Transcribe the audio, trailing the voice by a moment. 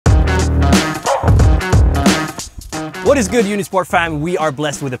What is good, Unisport fam? We are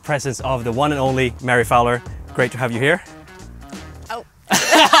blessed with the presence of the one and only Mary Fowler. Great to have you here. Oh.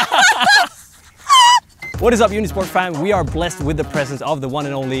 What is up, Unisport fam? We are blessed with the presence of the one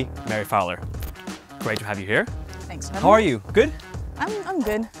and only Mary Fowler. Great to have you here. Thanks. How are you? Good? I'm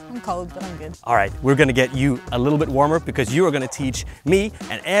good. I'm cold, but I'm good. All right, we're gonna get you a little bit warmer because you are gonna teach me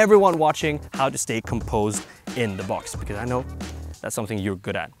and everyone watching how to stay composed in the box, because I know that's something you're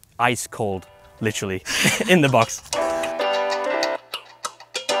good at. Ice cold, literally, in the box.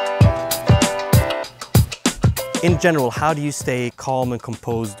 In general, how do you stay calm and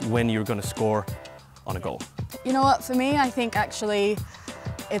composed when you're gonna score on a goal? You know what, for me, I think actually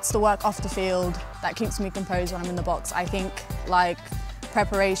it's the work off the field that keeps me composed when I'm in the box. I think like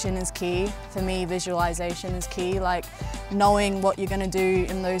preparation is key. For me, visualization is key, like knowing what you're gonna do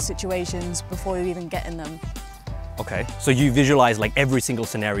in those situations before you even get in them. Okay, so you visualize like every single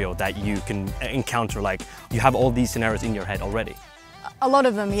scenario that you can encounter, like you have all these scenarios in your head already? A lot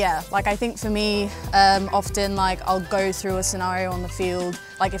of them, yeah. Like I think for me, often like I'll go through a scenario on the field,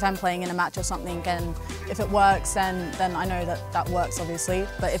 like if I'm playing in a match or something, and if it works, then I know that that works obviously.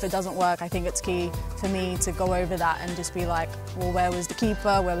 But if it doesn't work, I think it's key for me to go over that and just be like, well, where was the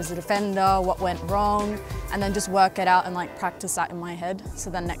keeper? Where was the defender? What went wrong? And then just work it out and like practice that in my head.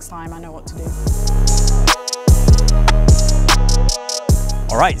 So then next time I know what to do.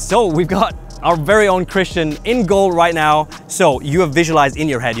 All right, so we've got our very own Christian in goal right now. So you have visualized in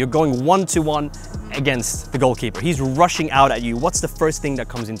your head, you're going one-to-one against the goalkeeper. He's rushing out at you. What's the first thing that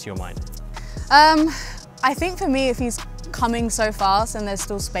comes into your mind? I think for me, if he's coming so fast and there's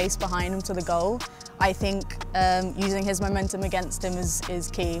still space behind him to the goal, I think using his momentum against him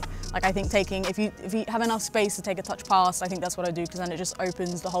is key. Like I think if you have enough space to take a touch pass, I think that's what I do, because then it just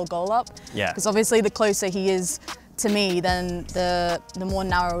opens the whole goal up. Yeah. Because obviously the closer he is to me, then the more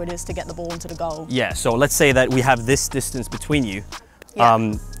narrow it is to get the ball into the goal. Yeah, so let's say that we have this distance between you.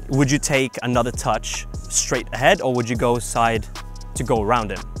 Yeah. Would you take another touch straight ahead, or would you go side to go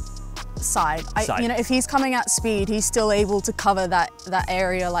around him? Side. You know, if he's coming at speed, he's still able to cover that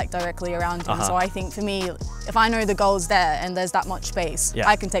area like directly around him. So I think for me, if I know the goal's there and there's that much space,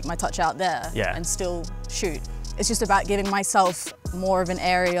 I can take my touch out there and still shoot. It's just about giving myself more of an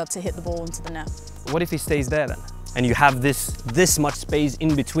area to hit the ball into the net. What if he stays there then? And you have this much space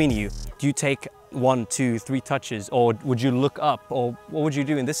in between you. Do you take 1, 2, 3 touches, or would you look up, or what would you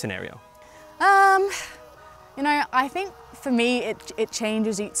do in this scenario? You know, I think for me it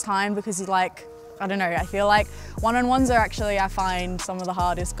changes each time, because like, I don't know, I feel like one-on-ones are actually, I find, some of the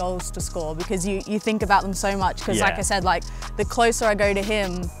hardest goals to score, because you think about them so much, because like I said, like the closer I go to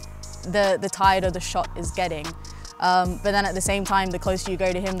him, the tighter the shot is getting. But then at the same time, the closer you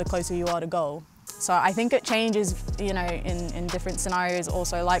go to him, the closer you are to goal. So I think it changes, you know, in different scenarios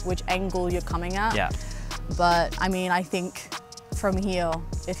also, like which angle you're coming at. Yeah. But I mean, I think from here,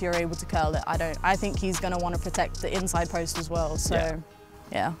 if you're able to curl it, I think he's going to want to protect the inside post as well. So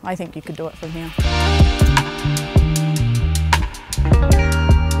yeah, I think you could do it from here.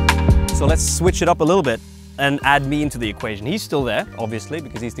 So let's switch it up a little bit and add me into the equation. He's still there, obviously,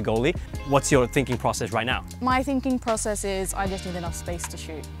 because he's the goalie. What's your thinking process right now? My thinking process is I just need enough space to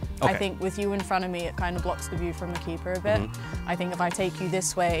shoot. Okay. I think with you in front of me, it kind of blocks the view from the keeper a bit. I think if I take you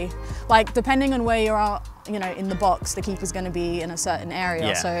this way, like depending on where you are, you know, in the box, the keeper's going to be in a certain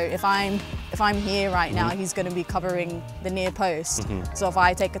area. So if I'm here right now, he's going to be covering the near post. So if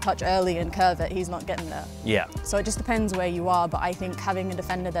I take a touch early and curve it, he's not getting there. Yeah. So it just depends where you are, but I think having a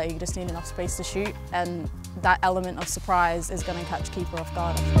defender there, you just need enough space to shoot, and that element of surprise is going to catch keeper off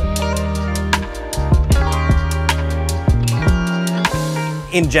guard.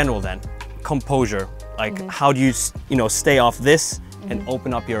 In general then, composure, like how do you, stay off this and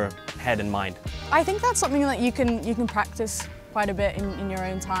open up your head and mind? I think that's something that you can practice quite a bit in your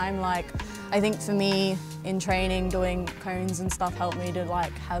own time. Like, I think for me, in training, doing cones and stuff helped me to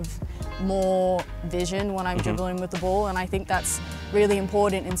like have more vision when I'm dribbling with the ball, and I think that's really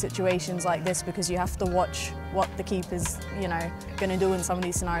important in situations like this, because you have to watch what the keeper's, going to do in some of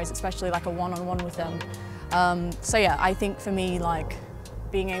these scenarios, especially like a one-on-one with them. So yeah, I think for me, like,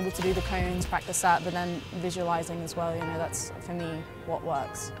 being able to do the cones, practice that, but then visualizing as well, that's for me what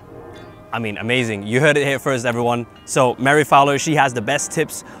works. I mean, amazing. You heard it here first, everyone. So Mary Fowler, she has the best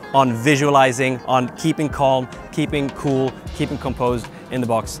tips on visualizing, on keeping calm, keeping cool, keeping composed in the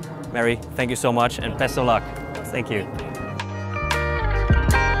box. Mary, thank you so much and best of luck. Thank you.